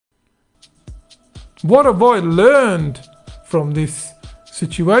What have I learned from this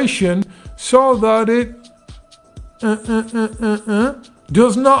situation so that it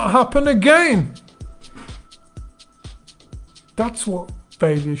does not happen again? That's what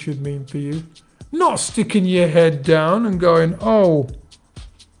failure should mean for you. Not sticking your head down and going, oh,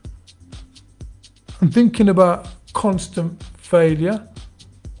 I'm thinking about constant failure.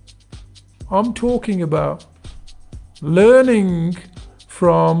 I'm talking about learning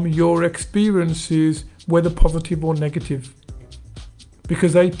from your experiences, whether positive or negative,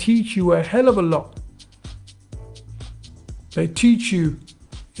 because they teach you a hell of a lot. They teach you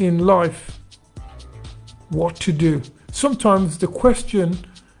in life what to do. Sometimes the question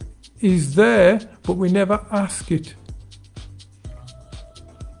is there, but we never ask it.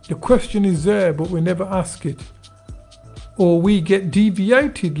 The question is there, but we never ask it. Or we get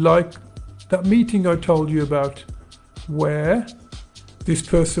deviated, like that meeting I told you about, where this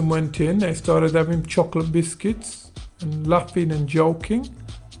person went in, they started having chocolate biscuits and laughing and joking.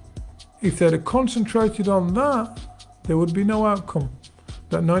 If they'd have concentrated on that, there would be no outcome.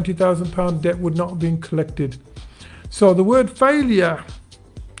 That £90,000 debt would not have been collected. So the word failure,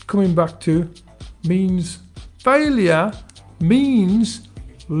 coming back to, means failure means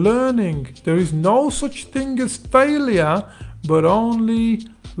learning. There is no such thing as failure, but only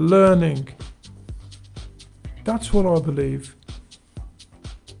learning. That's what I believe.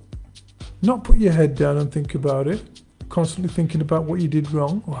 Not put your head down and think about it, constantly thinking about what you did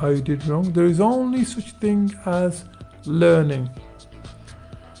wrong or how you did wrong. There is only such thing as learning.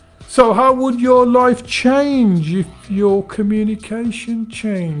 So how would your life change if your communication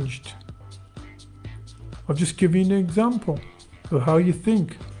changed? I'll just give you an example of how you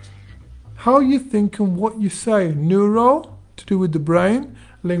think. How you think and what you say. Neuro, to do with the brain.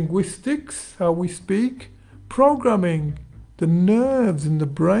 Linguistics, how we speak. Programming, the nerves in the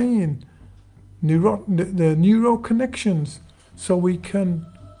brain. The neural connections. So we can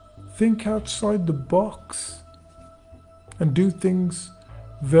think outside the box and do things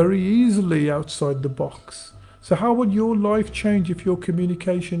very easily outside the box. So how would your life change if your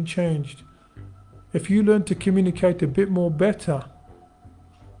communication changed? If you learn to communicate a bit more better.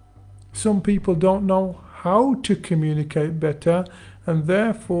 Some people don't know how to communicate better and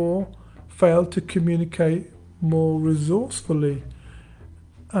therefore fail to communicate more resourcefully.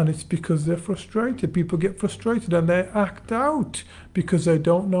 And it's because they're frustrated. People get frustrated and they act out because they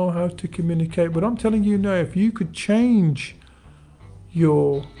don't know how to communicate. But I'm telling you now, if you could change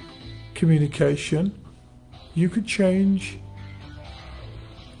your communication, you could change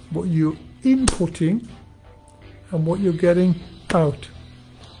what you're inputting and what you're getting out.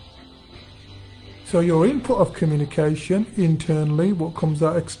 So your input of communication internally, what comes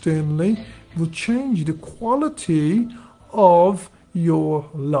out externally, will change the quality of your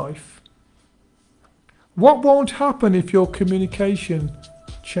life. What won't happen if your communication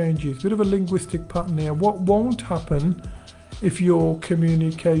changes? Bit of a linguistic pattern here. What won't happen if your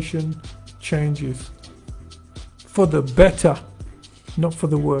communication changes? For the better, not for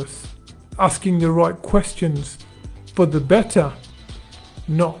the worse. Asking the right questions for the better,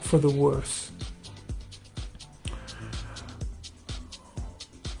 not for the worse.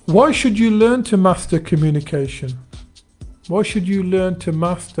 Why should you learn to master communication? Why should you learn to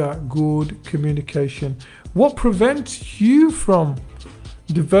master good communication? What prevents you from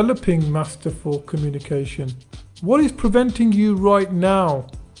developing masterful communication? What is preventing you right now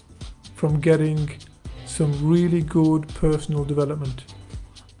from getting some really good personal development?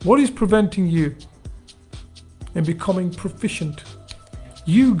 What is preventing you in becoming proficient?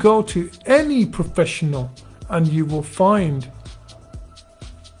 You go to any professional and you will find.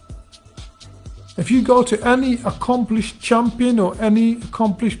 If you go to any accomplished champion or any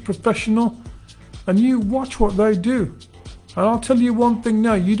accomplished professional and you watch what they do, and I'll tell you one thing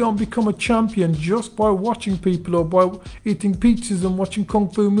now, you don't become a champion just by watching people or by eating pizzas and watching kung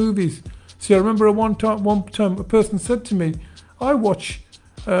fu movies. See, I remember one time a person said to me, I watch,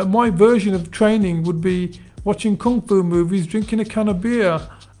 my version of training would be watching kung fu movies, drinking a can of beer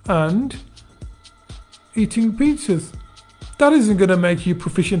and eating pizzas. That isn't going to make you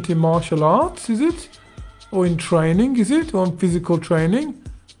proficient in martial arts, is it? Or in training, is it? Or in physical training?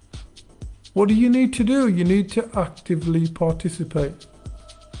 What do you need to do? You need to actively participate.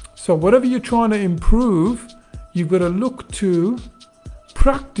 So whatever you're trying to improve, you've got to look to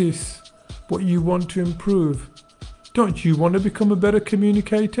practice what you want to improve. Don't you want to become a better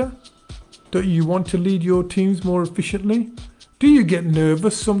communicator? Don't you want to lead your teams more efficiently? Do you get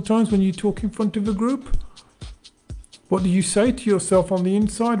nervous sometimes when you talk in front of a group? What do you say to yourself on the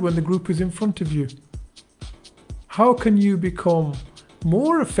inside when the group is in front of you? How can you become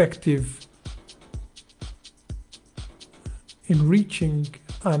more effective in reaching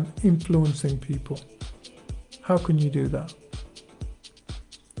and influencing people? How can you do that?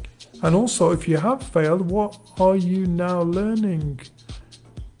 And also, if you have failed, what are you now learning?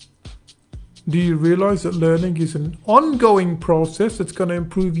 Do you realize that learning is an ongoing process that's going to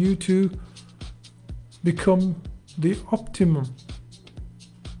improve you to become the optimum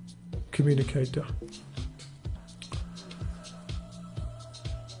communicator?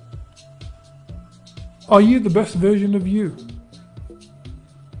 Are you the best version of you?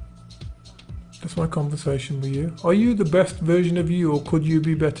 That's my conversation with you. Are you the best version of you, or could you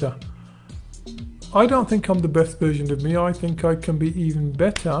be better? I don't think I'm the best version of me. I think I can be even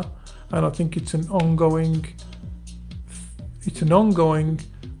better, and I think it's an ongoing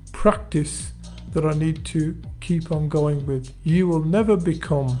practice that I need to keep on going with. You will never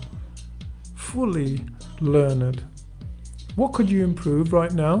become fully learned. What could you improve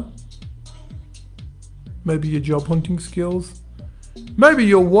right now? Maybe your job hunting skills. Maybe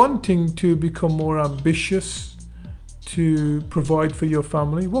you're wanting to become more ambitious to provide for your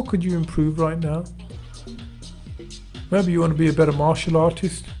family. What could you improve right now? Maybe you want to be a better martial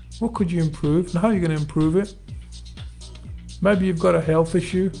artist. What could you improve, and how are you going to improve it? Maybe you've got a health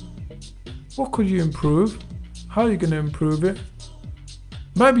issue. What could you improve? How are you going to improve it?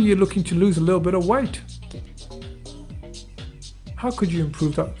 Maybe you're looking to lose a little bit of weight. How could you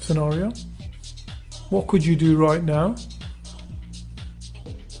improve that scenario? What could you do right now?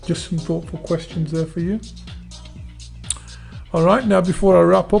 Just some thoughtful questions there for you. All right, now before I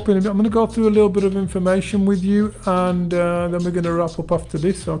wrap up, I'm going to go through a little bit of information with you, and then we're going to wrap up after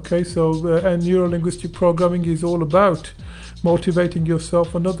this. Okay, so Neuro-Linguistic Programming is all about motivating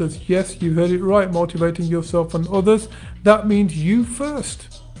yourself and others. Yes, you heard it right, motivating yourself and others. That means you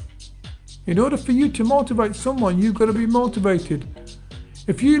first. In order for you to motivate someone, you've got to be motivated.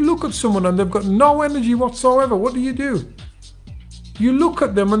 If you look at someone and they've got no energy whatsoever, what do? You look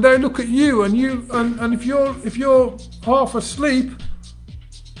at them and they look at you, and if you're half asleep,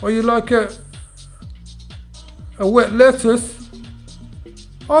 or you're like a wet lettuce,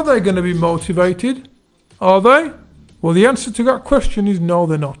 are they going to be motivated? Are they? Well, the answer to that question is no,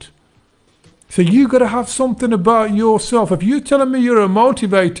 they're not. So you got to have something about yourself. If you're telling me you're a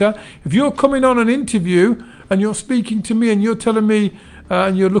motivator, if you're coming on an interview and you're speaking to me and you're telling me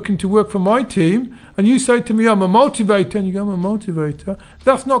and you're looking to work for my team, and you say to me, I'm a motivator, and you go, I'm a motivator,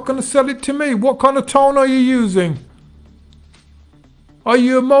 that's not going to sell it to me. What kind of tone are you using? Are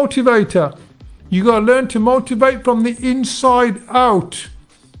you a motivator? You got to learn to motivate from the inside out.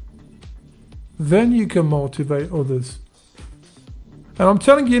 Then you can motivate others. And I'm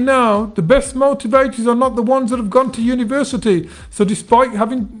telling you now, the best motivators are not the ones that have gone to university. So despite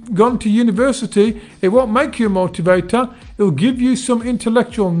having gone to university, it won't make you a motivator. It'll give you some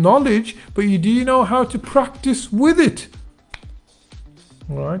intellectual knowledge, but do you know how to practice with it?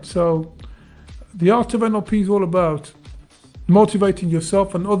 All right, so the art of NLP is all about motivating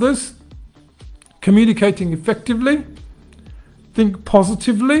yourself and others, communicating effectively, think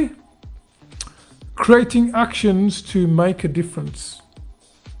positively, creating actions to make a difference.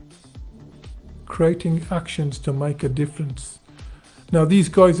 Creating actions to make a difference. Now, these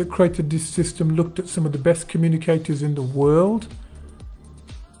guys that created this system looked at some of the best communicators in the world,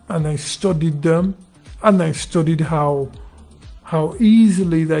 and they studied them, and they studied how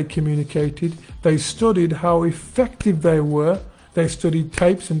easily they communicated. They studied how effective they were. They studied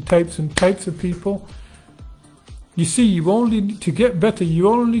tapes and tapes and tapes of people. You see, you only need to get better. You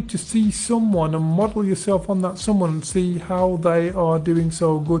only need to see someone and model yourself on that someone and see how they are doing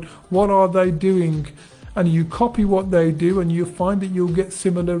so good. What are they doing? And you copy what they do, and you find that you'll get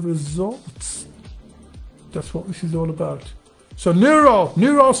similar results. That's what this is all about. So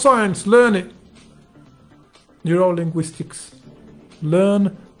neuroscience, learn it. Neuro-linguistics.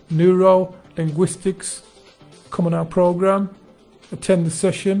 Learn neuro-linguistics. Come on our program. Attend the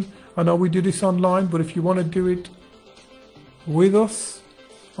session. I know we do this online, but if you want to do it with us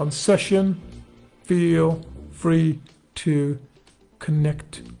on session, feel free to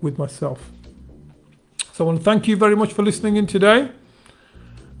connect with myself. So I want to thank you very much for listening in today.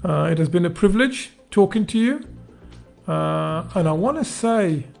 It has been a privilege talking to you. And I want to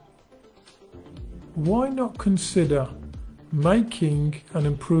say, why not consider making an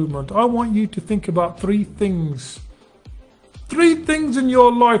improvement? I want you to think about 3 things. 3 things in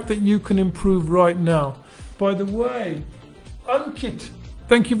your life that you can improve right now. By the way, Ankit,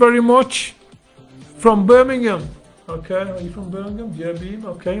 thank you very much, from Birmingham. Okay, are you from Birmingham? Yeah, Beam.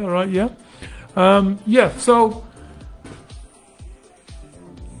 Okay, all right, yeah. So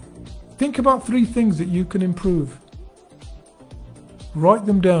think about 3 things that you can improve. Write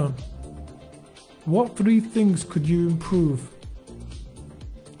them down. What 3 things could you improve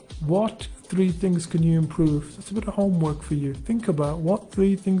What 3 things can you improve? That's a bit of homework for you. Think about what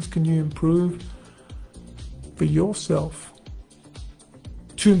 3 things can you improve for yourself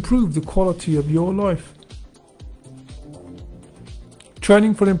to improve the quality of your life.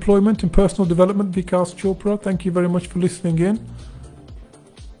 Training for Employment and Personal Development, Vikas Chopra. Thank you very much for listening in.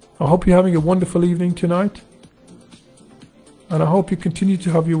 I hope you're having a wonderful evening tonight. And I hope you continue to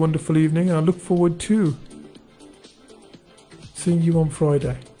have your wonderful evening. And I look forward to seeing you on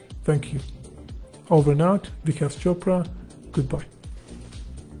Friday. Thank you. Over and out. Vikas Chopra. Goodbye.